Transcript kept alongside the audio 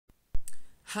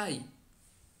Hi,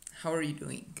 how are you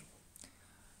doing?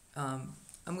 I'm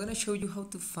gonna show you how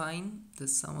to find the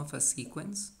sum of a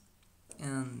sequence,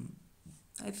 and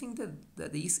I think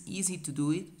that is easy to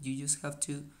do it. You just have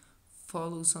to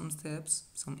follow some steps,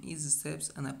 some easy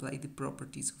steps, and apply the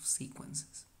properties of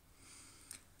sequences.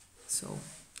 So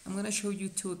I'm gonna show you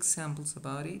two examples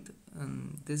about it,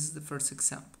 and this is the first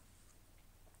example.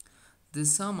 The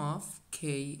sum of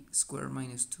k squared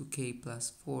minus 2k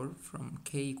plus 4 from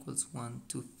k equals 1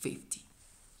 to 50.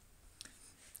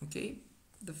 Okay,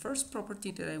 the first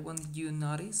property that I want you to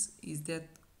notice is that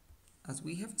as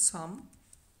we have a sum,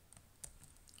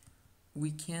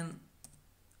 we can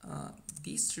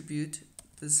distribute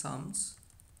the sums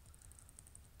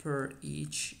per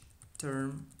each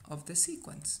term of the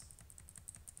sequence.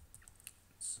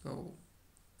 So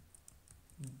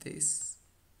this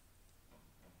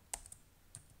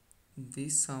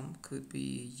sum could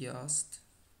be just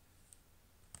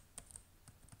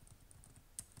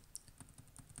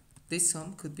this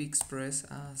sum could be expressed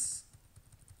as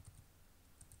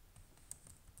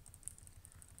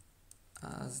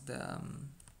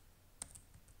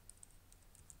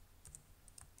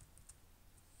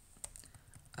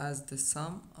the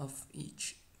sum of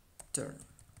each term.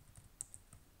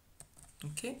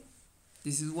 Okay,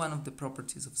 this is one of the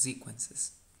properties of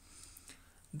sequences.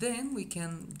 Then we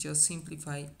can just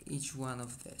simplify each one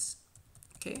of this.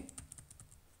 Okay,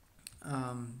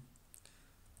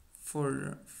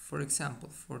 for example,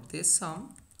 for this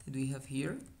sum that we have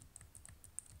here,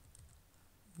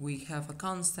 we have a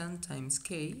constant times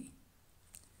k,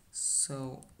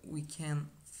 so we can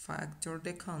factor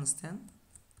the constant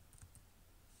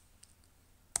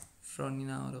running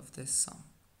out of this sum.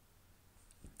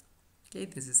 Okay,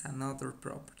 this is another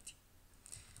property.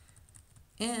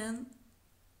 And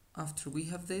after we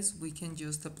have this, we can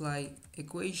just apply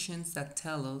equations that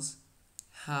tell us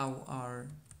how are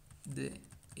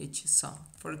each sum.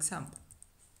 For example,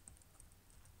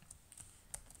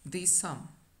 this sum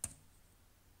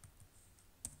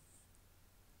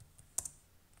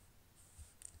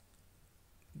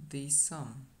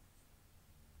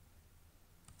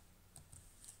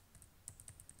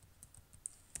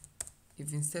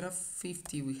if instead of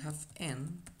 50 we have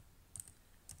n,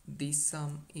 this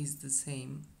sum is the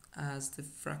same as the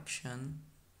fraction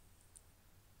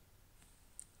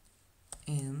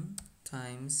n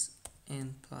times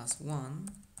n plus 1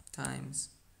 times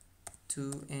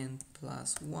 2n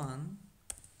plus 1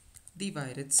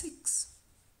 divided 6.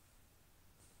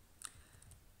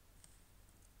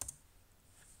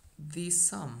 This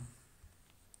sum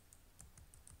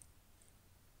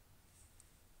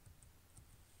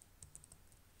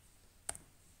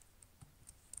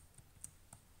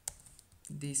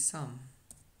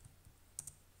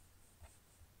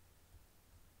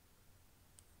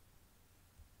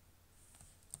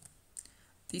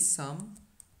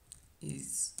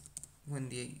is when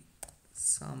the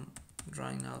sum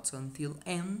running out until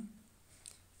n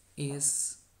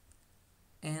is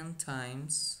n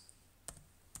times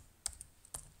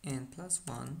n plus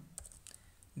 1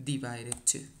 divided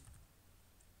 2.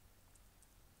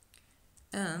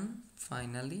 And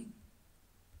finally,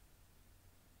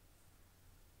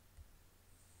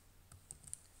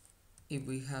 if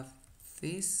we have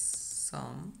this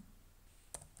sum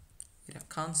with a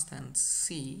constant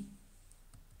c,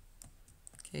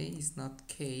 okay, it's not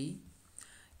k.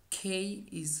 K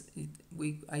is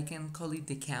I can call it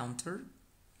the counter,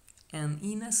 and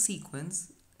in a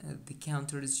sequence, the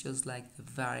counter is just like the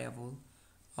variable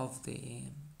of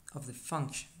the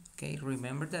function. Okay,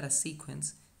 remember that a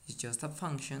sequence is just a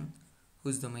function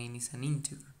whose domain is an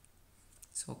integer.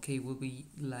 So k will be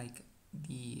like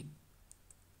the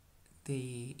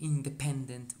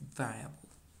independent variable,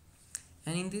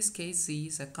 and in this case c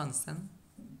is a constant.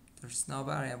 There's no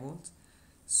variables,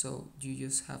 so you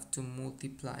just have to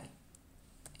multiply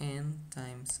n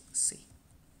times c.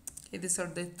 Okay, these are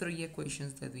the three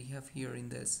equations that we have here in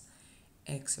this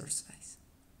exercise.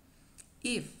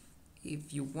 If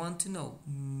you want to know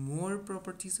more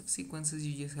properties of sequences,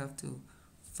 you just have to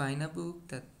find a book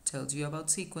that tells you about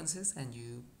sequences, and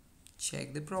you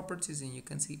check the properties and you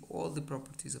can see all the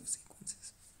properties of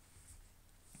sequences.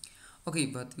 Okay,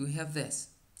 but we have this,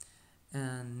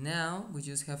 and now we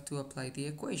just have to apply the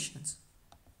equations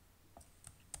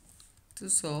to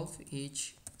solve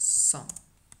each sum.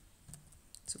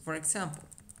 So for example,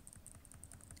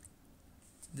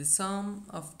 the sum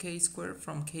of k squared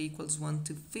from k equals 1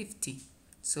 to 50.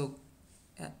 So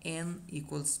n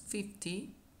equals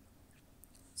 50.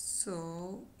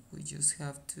 So we just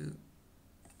have to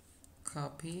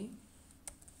copy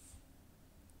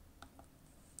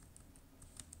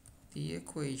the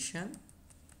equation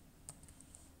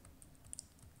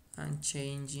and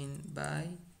changing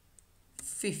by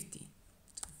 50.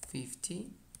 So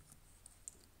 50,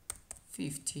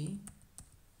 50,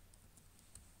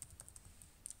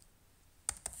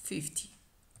 50.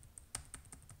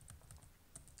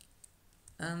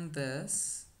 And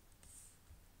thus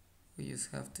we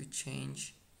just have to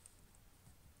change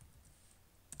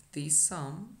this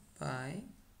sum by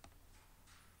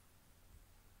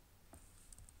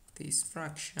this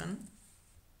fraction,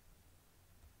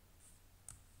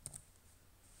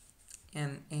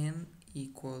 and n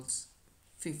equals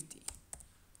 50.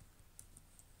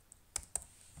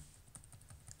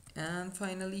 And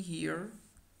finally here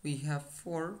we have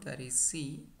 4, that is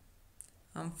c,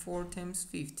 and 4 times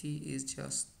 50 is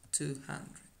just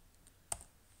 200.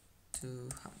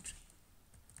 200.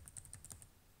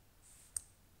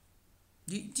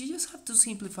 You just have to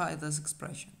simplify this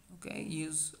expression, okay?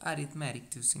 Use arithmetic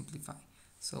to simplify.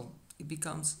 So it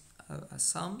becomes a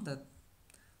sum that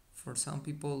for some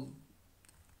people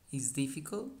is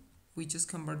difficult. We just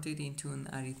convert it into an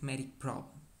arithmetic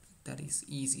problem that is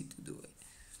easy to do it.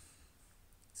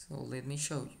 So let me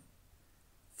show you.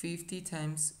 50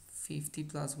 times 50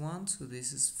 plus 1, so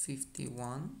this is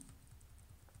 51.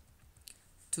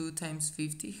 2 times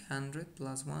 50, 100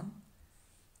 plus 1,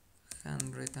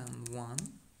 101.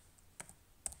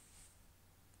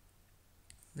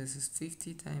 This is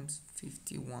 50 times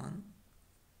 51.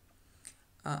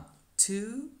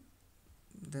 2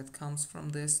 that comes from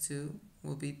this 2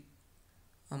 will be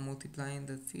multiplying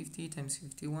the 50 times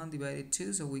 51 divided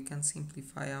 2, so we can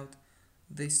simplify out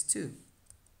this 2.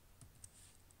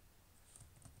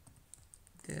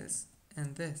 This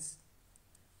and this.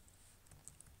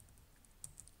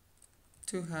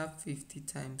 To have 50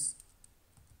 times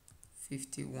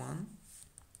 51,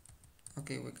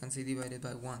 okay, we can say divided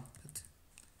by 1, but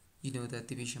you know that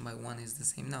division by 1 is the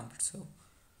same number, so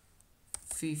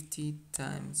 50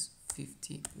 times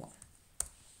 51.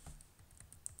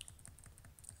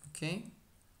 Okay,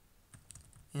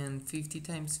 and 50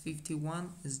 times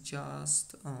 51 is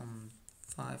just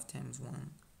 5 times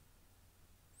 1,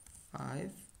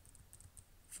 5,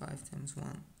 5 times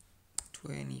 1,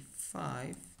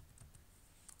 25,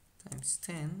 times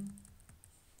 10,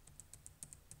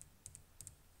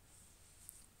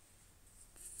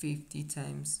 50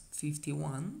 times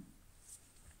 51,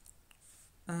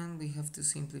 and we have to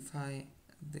simplify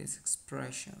this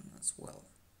expression as well.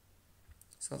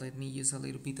 So let me use a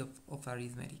little bit of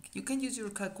arithmetic. You can use your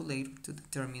calculator to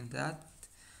determine that.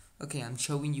 Okay, I'm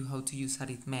showing you how to use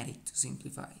arithmetic to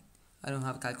simplify. I don't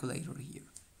have a calculator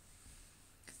here.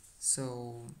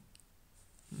 So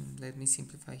let me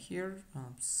simplify here.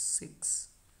 6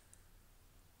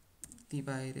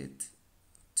 divided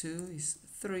 2 is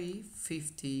 3.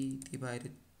 50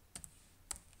 divided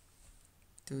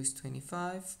 2 is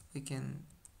 25. We can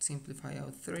simplify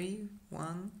out 3.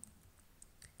 1.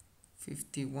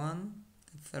 51.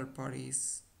 The third part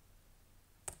is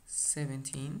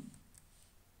 17.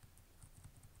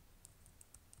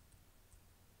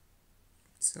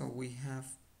 So we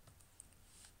have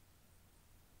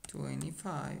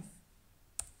 25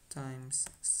 times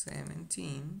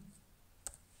 17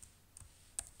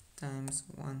 times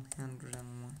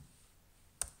 101.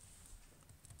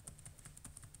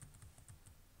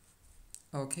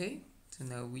 Okay, so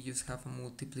now we just have a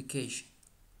multiplication.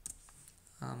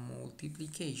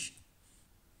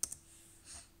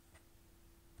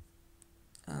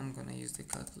 I'm gonna use the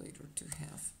calculator to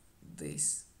have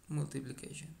this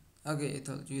multiplication. Okay, I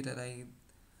told you that I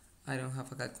don't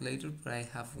have a calculator, but I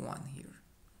have one here.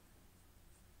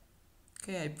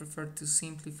 Okay, I prefer to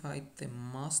simplify the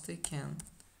most I can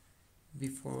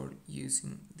before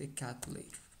using the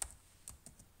calculator.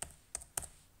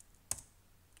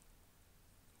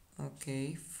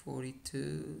 Okay,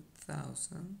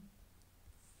 42,000.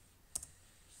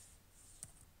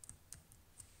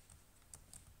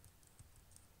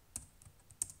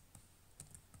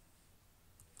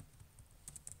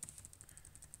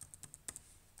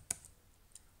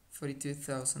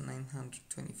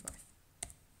 $42,925.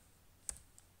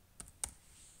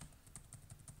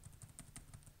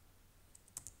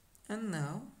 And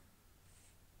now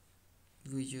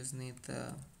we just need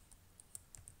the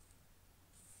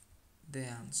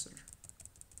answer.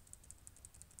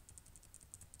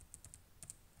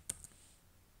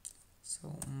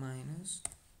 So minus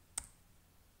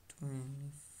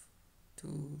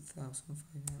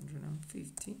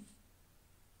 22,550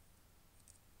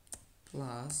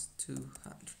 plus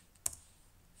 200.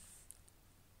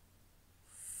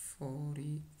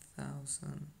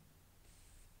 40,000 .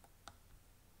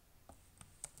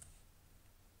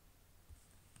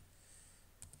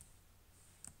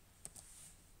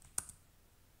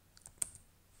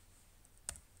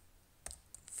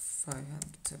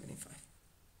 575.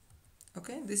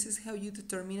 Okay, this is how you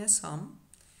determine a sum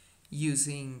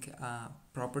using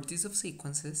properties of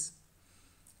sequences.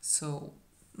 So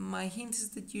my hint is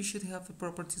that you should have the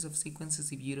properties of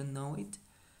sequences if you don't know it,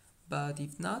 but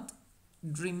if not,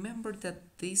 remember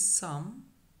that this sum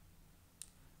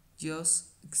just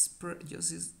express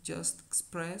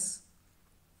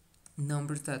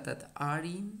numbers that are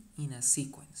in a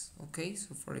sequence. Okay,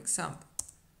 so for example,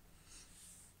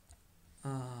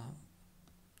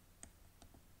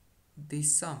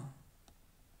 this sum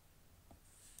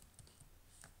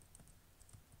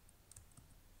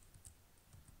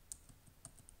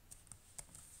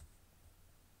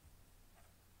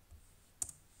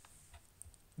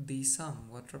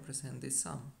what represents this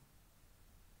sum?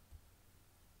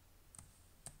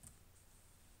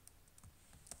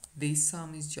 This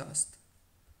sum is just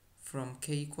from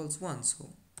k equals 1, so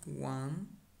 1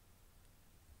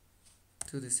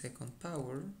 to the second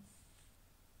power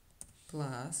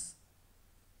plus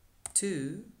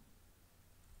 2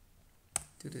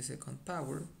 to the second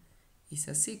power is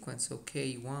a sequence, so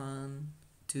k1,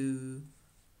 2,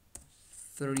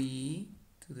 3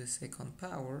 to the second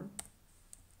power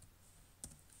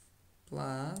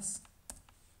plus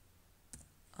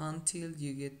until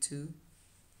you get to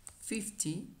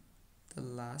 50, the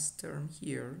last term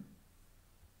here,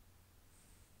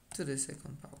 to the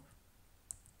second power.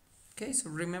 Okay, so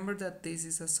remember that this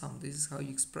is a sum. This is how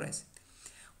you express it.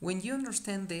 When you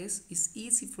understand this, it's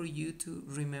easy for you to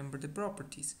remember the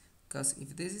properties, because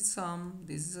if this is sum,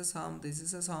 this is a sum, this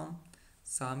is a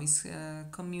sum is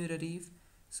commutative,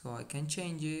 so I can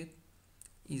change it.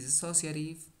 Is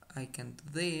associative, I can do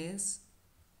this.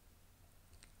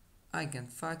 I can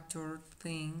factor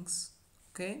things,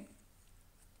 okay?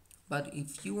 But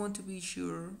if you want to be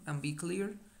sure and be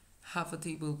clear, have a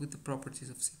table with the properties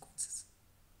of sequences.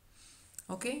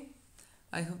 Okay?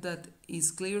 I hope that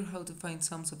is clear how to find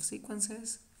sums of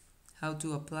sequences, how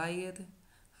to apply it,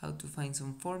 how to find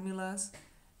some formulas,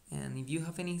 and if you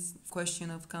have any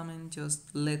question or comment,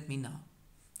 just let me know.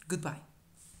 Goodbye.